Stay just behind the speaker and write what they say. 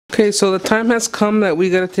Okay, so the time has come that we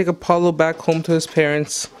gotta take Apollo back home to his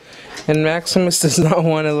parents, and Maximus does not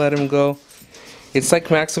want to let him go. It's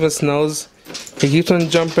like Maximus knows. He keeps on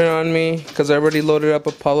jumping on me because I already loaded up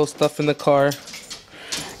Apollo stuff in the car,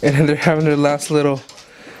 and they're having their last little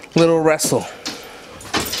wrestle.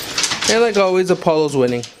 And like always, Apollo's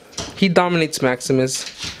winning. He dominates Maximus.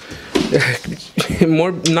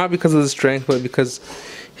 More not because of the strength, but because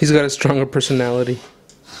he's got a stronger personality.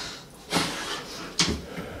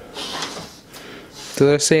 So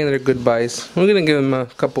they're saying their goodbyes. We're gonna give them a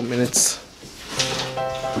couple minutes.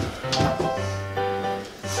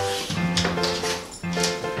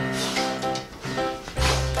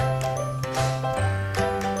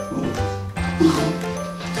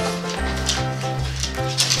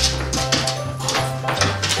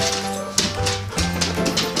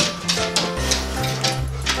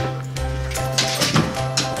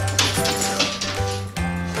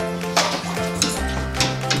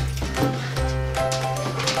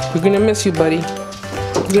 We're gonna miss you, buddy.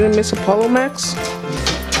 You're gonna miss Apollo, Max?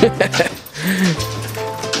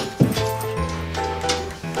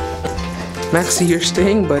 Maxie, you're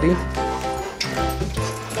staying, buddy.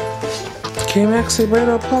 Okay, Max, say bye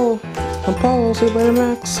to Apollo. Apollo, say bye to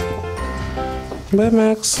Max. Bye,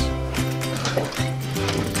 Max.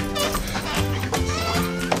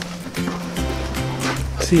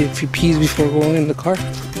 See if he pees before going in the car.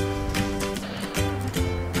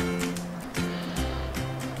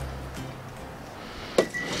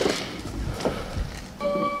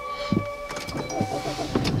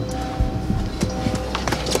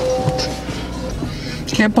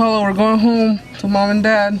 Okay, Apollo, we're going home to Mom and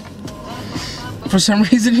Dad. For some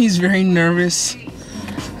reason, he's very nervous.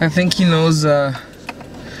 I think he knows, I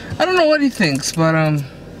don't know what he thinks, but,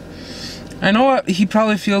 I know he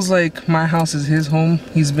probably feels like my house is his home.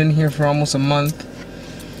 He's been here for almost a month.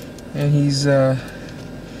 And he's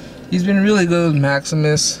been really good with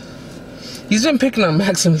Maximus. He's been picking on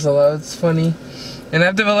Maximus a lot, it's funny. And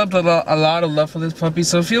I've developed a lot of love for this puppy,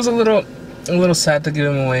 so it feels a little sad to give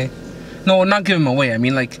him away. No, not give him away. I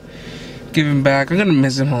mean, like, give him back. I'm gonna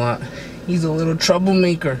miss him a lot. He's a little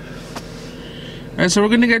troublemaker. Alright, so we're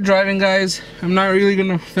gonna get driving, guys. I'm not really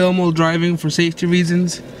gonna film while driving for safety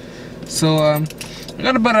reasons. So, I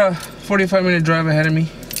got about a 45-minute drive ahead of me.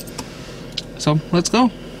 So, let's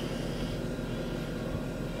go.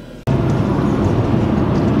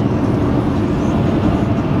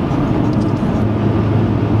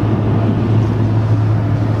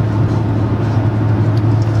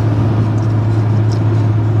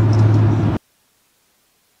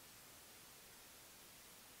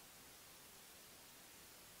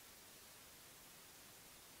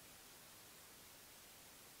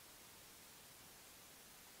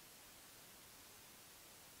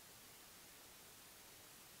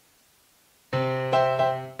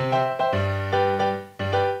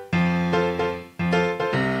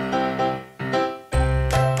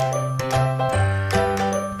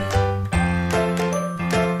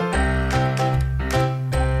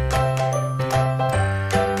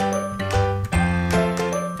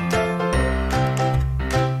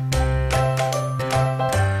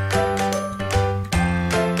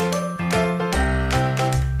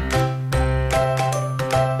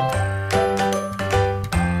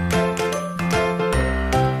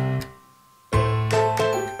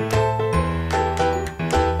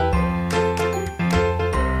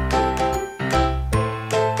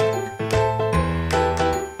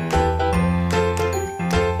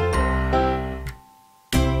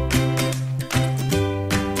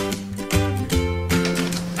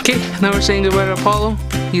 Okay, now we're saying goodbye to Apollo.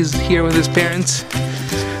 He's here with his parents.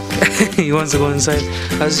 He wants to go inside.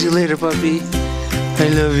 I'll see you later, puppy. I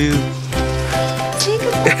love you.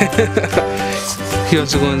 He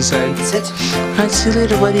wants to go inside. Sit. I'll see you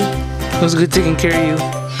later, buddy. It was good taking care of you.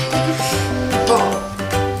 Oh,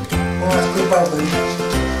 goodbye, buddy.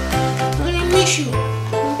 I'm gonna miss you.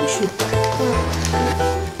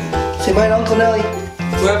 Say bye to Uncle Nelly.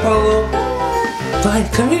 Bye, Apollo. Bye,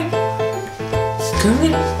 come here. Come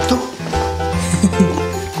here. Go.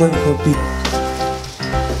 Bye, puppy.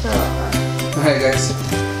 Alright, guys.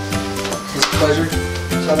 It's a pleasure.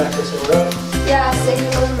 So Max, say what up? Yeah, say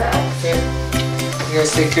hello, Max. Okay. You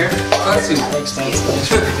guys take care. Bless you. Thanks for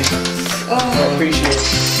everything. I appreciate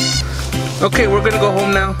it. Okay, we're gonna go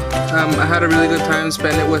home now. I had a really good time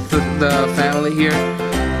spending it with the family here.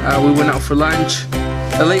 We went out for lunch,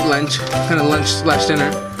 a late lunch, kind of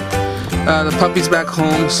lunch/dinner. The puppy's back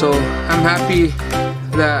home, so I'm happy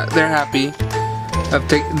that they're happy.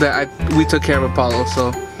 We took care of Apollo.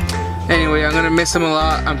 So anyway, I'm gonna miss him a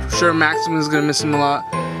lot. I'm sure Maximus is gonna miss him a lot,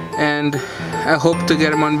 and I hope to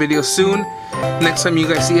get him on video soon. next time you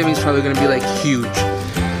guys see him, he's probably gonna be like huge.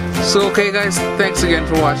 So okay guys, thanks again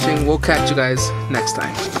for watching. We'll catch you guys next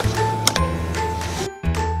time.